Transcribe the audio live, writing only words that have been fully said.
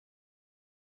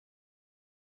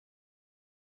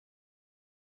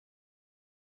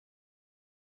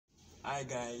Hi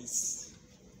guys,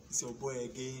 it's your boy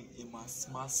again in my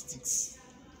smart sticks.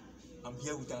 I'm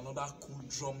here with another cool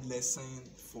drum lesson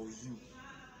for you.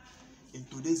 In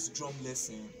today's drum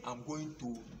lesson, I'm going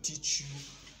to teach you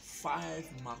 5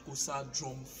 Makossa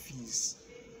drum fills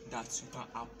that you can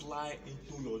apply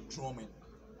into your drumming.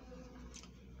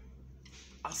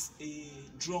 As a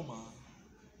drummer,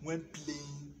 when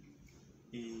playing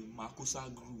a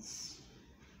Makossa groove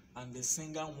and the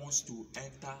singer wants to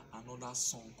enter another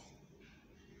song,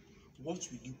 what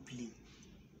will you play?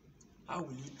 How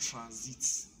will you transit?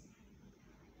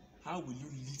 How will you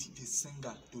lead the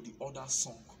singer to the other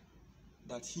song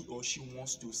that he or she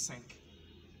wants to sing?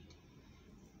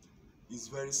 It's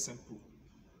very simple.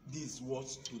 This is what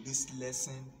today's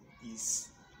lesson is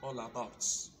all about.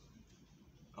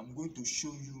 I'm going to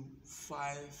show you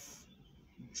 5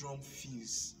 drum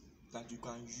fills that you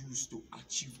can use to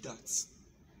achieve that.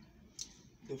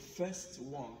 The first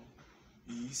one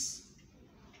is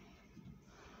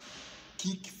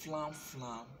kick flam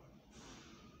flam,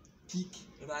 kick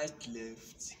right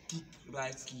left, kick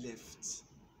right left.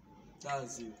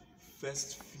 That's the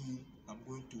first fill I'm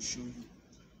going to show you.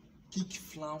 Kick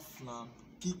flam flam,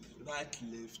 kick right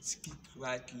left, kick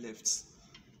right left.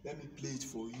 Let me play it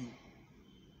for you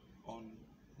on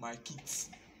my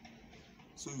kicks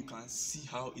so you can see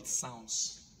how it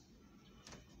sounds.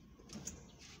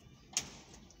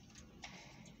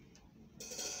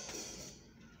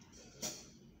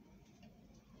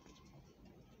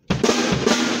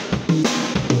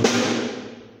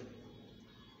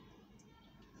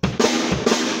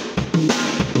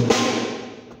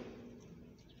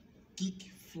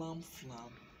 Kick flam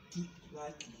flam, kick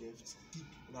right left, kick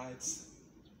right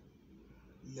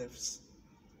left.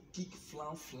 Kick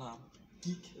flam flam,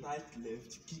 kick right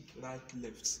left, kick right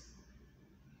left.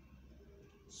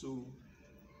 So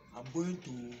I'm going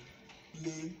to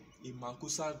play a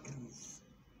Makossa groove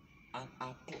and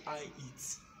apply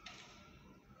it.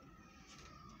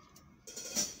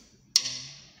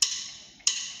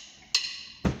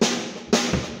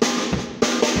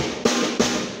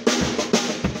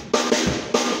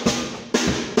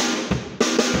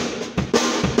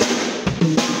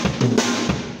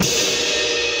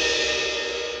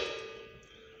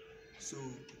 So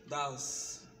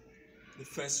that's the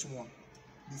first one.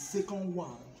 The second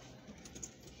one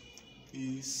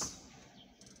is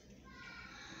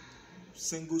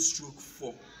single stroke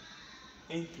 4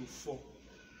 into 4,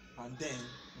 and then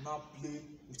now play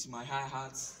with my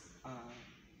hi-hat and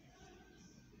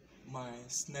my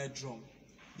snare drum.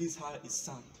 This is how it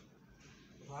sounds.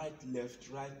 Right left,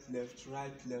 right left,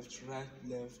 right left, right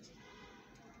left,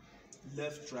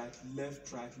 left right,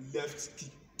 left right, left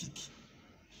kick kick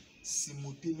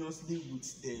simultaneously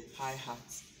with the hi-hat.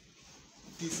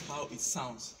 This is how it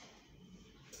sounds.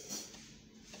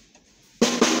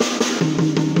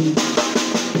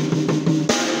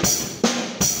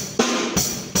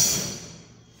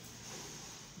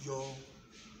 Your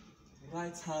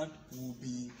right hand will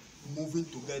be moving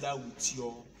together with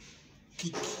your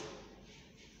kick.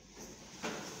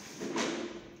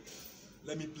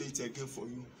 Let me play it again for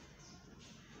you.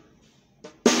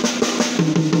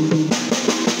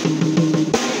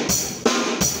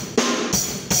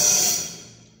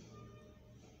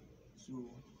 So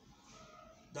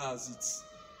that's it.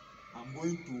 I'm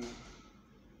going to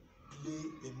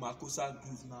play a Makossa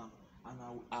groove now, and I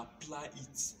will apply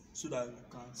it so that you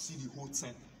can see the whole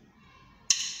thing.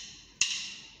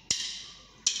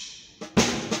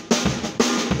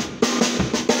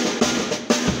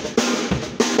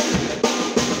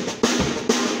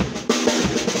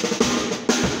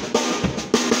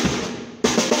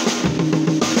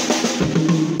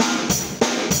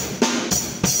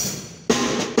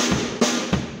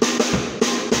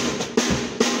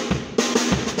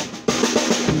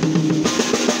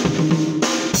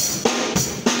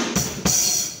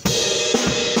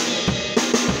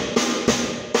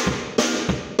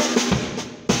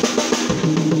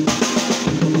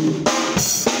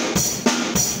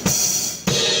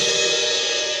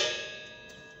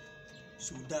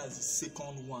 So that's the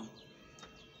second one.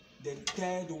 The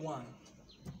third one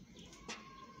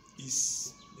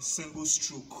is a single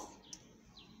stroke.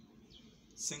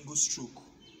 Single stroke.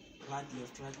 Right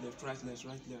left, right left, right left,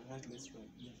 right left, right left,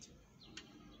 right left.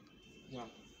 Yeah.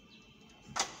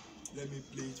 Let me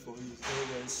play it for you. It's very,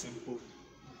 very simple.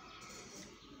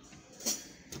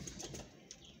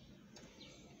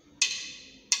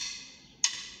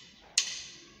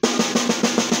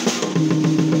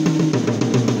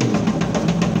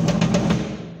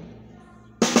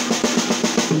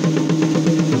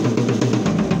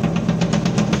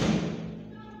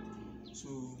 So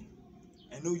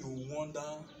I know you wonder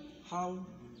how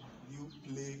you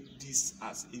play this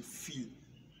as a fill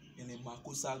in a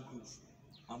Makossa groove.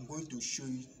 I'm going to show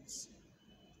it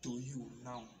to you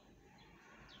now.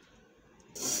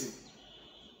 Okay.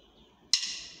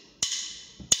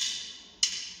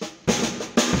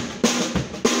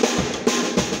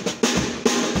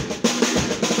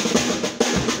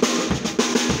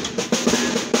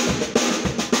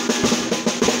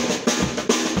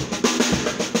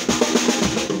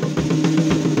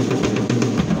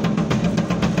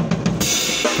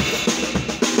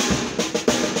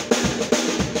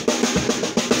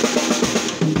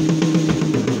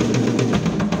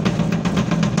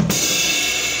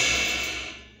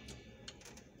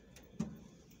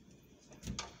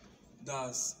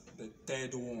 That's the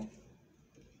third one.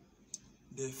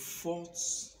 The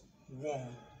fourth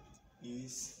one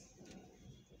is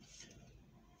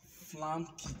flam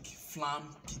kick,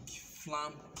 flam kick,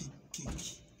 flam kick,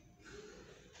 kick.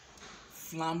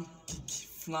 Flam kick,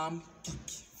 flam kick,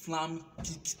 flam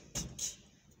kick, kick.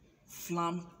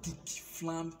 Flam kick,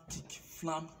 flam kick,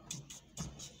 flam kick,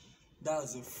 kick.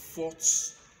 That's the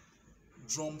fourth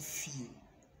drum fill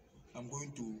I'm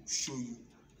going to show you.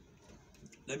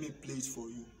 Let me play it for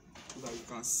you so that you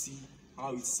can see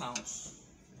how it sounds.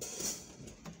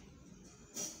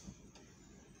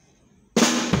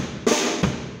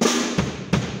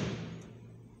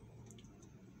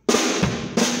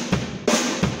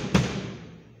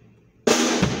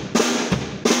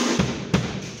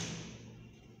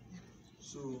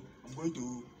 So I'm going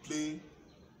to play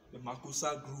the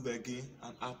Makossa groove again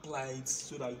and apply it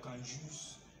so that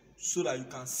you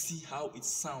can see how it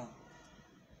sounds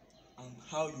and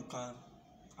how you can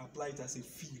apply it as a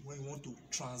fill when you want to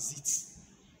transit.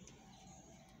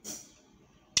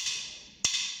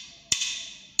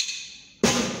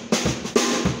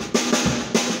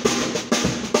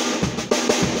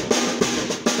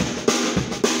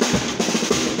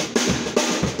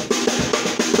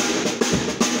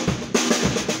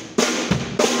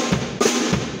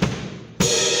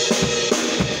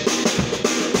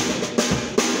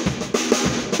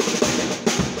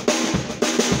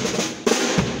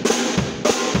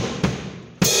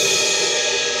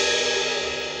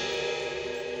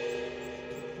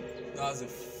 That's the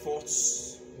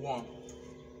fourth one.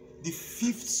 The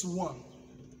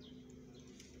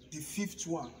fifth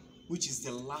one, which is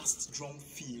the last drum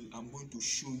fill I'm going to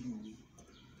show you,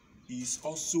 is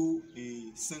also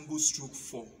a single stroke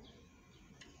 4.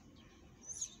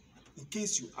 In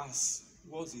case you ask,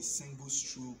 what's a single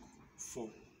stroke 4?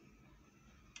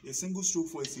 A single stroke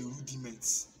 4 is a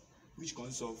rudiment which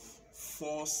consists of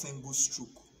 4 single stroke,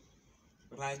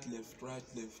 right,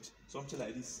 left, something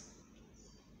like this.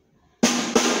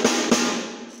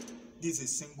 This is a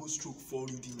single stroke 4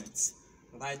 rudiments,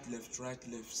 right,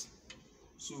 left.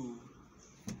 So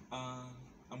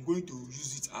I'm going to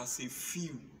use it as a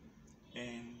fill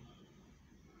in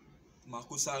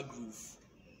Makossa groove.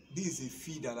 This is a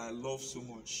fill that I love so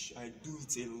much. I do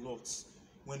it a lot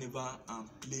whenever I'm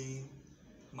playing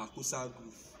Makossa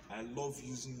groove. I love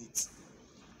using it.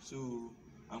 So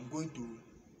I'm going to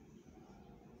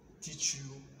teach you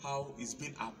how it's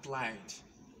been applied.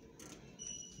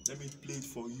 Let me play it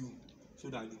for you so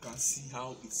that you can see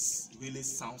how it really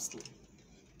sounds like.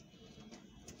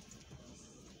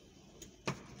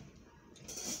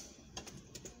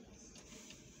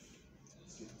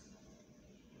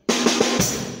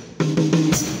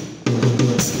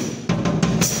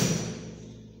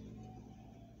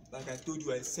 Like I told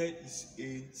you, I said it's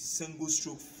a single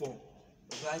stroke 4,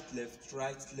 right,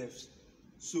 left.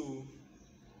 So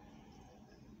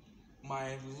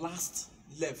my last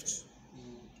left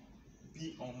will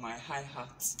be on my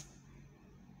hi-hat.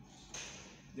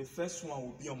 The first one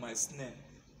will be on my snare,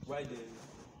 while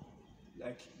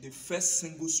the first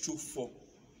single stroke 4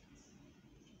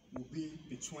 will be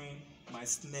between my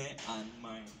snare and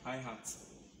my hi-hat.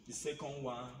 The second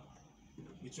one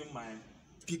between my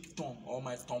pick tom or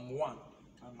my tom 1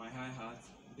 and my hi-hat.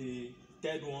 The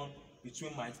third one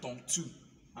between my tom 2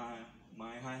 and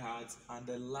my hi-hat, and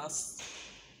the last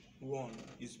one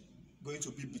is going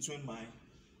to be between my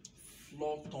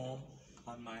floor tom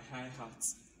and my hi-hat.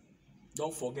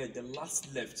 Don't forget, the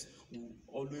last left will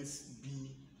always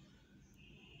be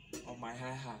on my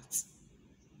hi-hat.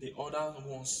 The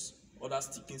other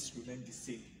stickings remain the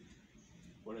same.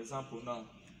 For example, now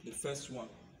the first one,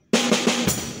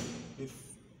 the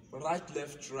right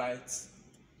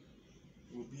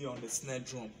will be on the snare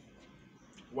drum,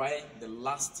 while the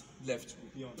last left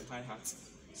will be on the hi-hat.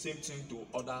 Same thing to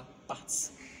other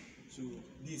parts. So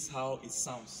this is how it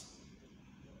sounds.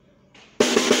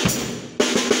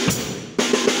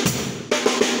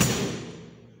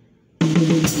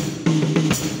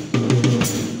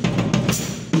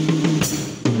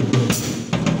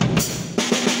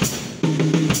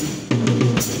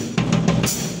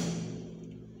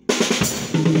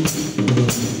 You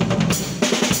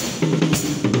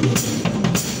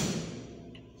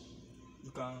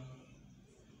can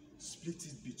split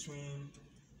it between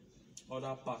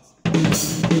other parts.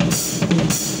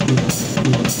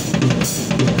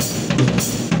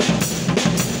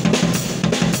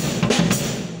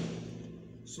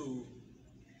 So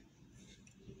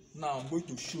now I'm going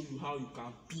to show you how you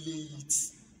can play it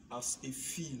as a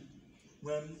feel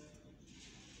when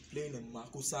playing a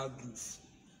Makossa groove.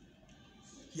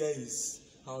 Here is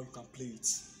how you can play it.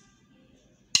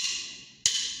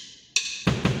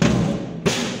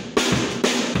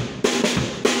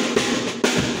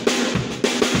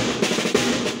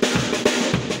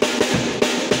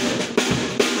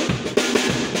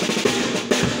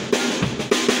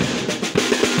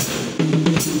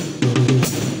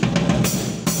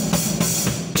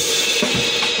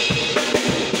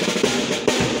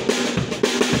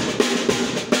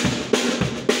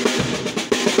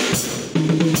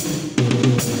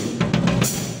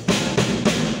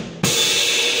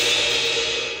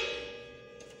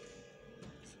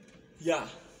 Yeah,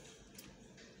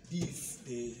 this is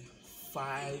the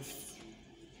 5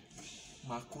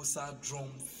 Makossa drum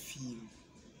feel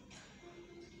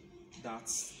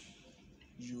that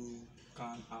you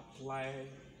can apply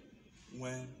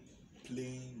when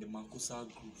playing the Makossa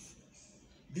groove.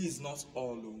 This is not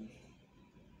all.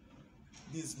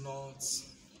 This is not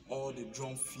all the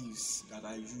drum feels that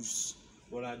I use,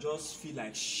 but I just feel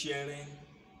like sharing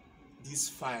these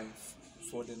 5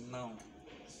 for the now.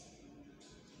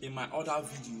 In my other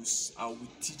videos, I will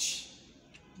teach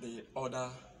the other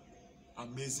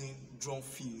amazing drum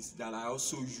feels that I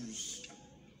also use.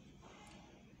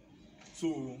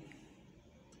 So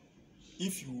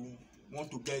if you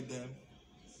want to get them,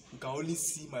 you can only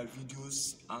see my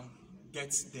videos and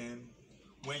get them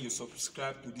when you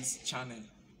subscribe to this channel.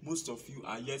 Most of you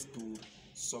are yet to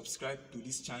subscribe to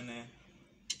this channel.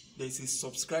 There is a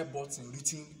subscribe button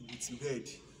written with red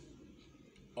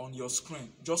on your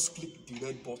screen. Just click the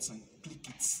red button, click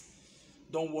it.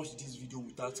 Don't watch this video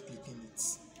without clicking it.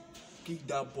 Click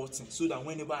that button so that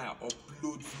whenever I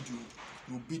upload video,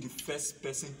 you'll be the first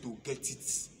person to get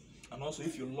it. And also,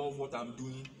 if you love what I'm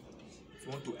doing, if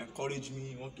you want to encourage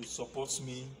me, you want to support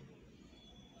me,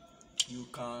 you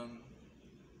can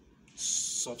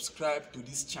subscribe to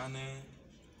this channel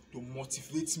to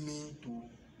motivate me to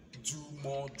do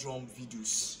more drum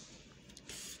videos.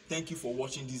 Thank you for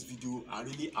watching this video. I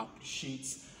really appreciate,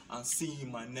 and see you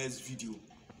in my next video.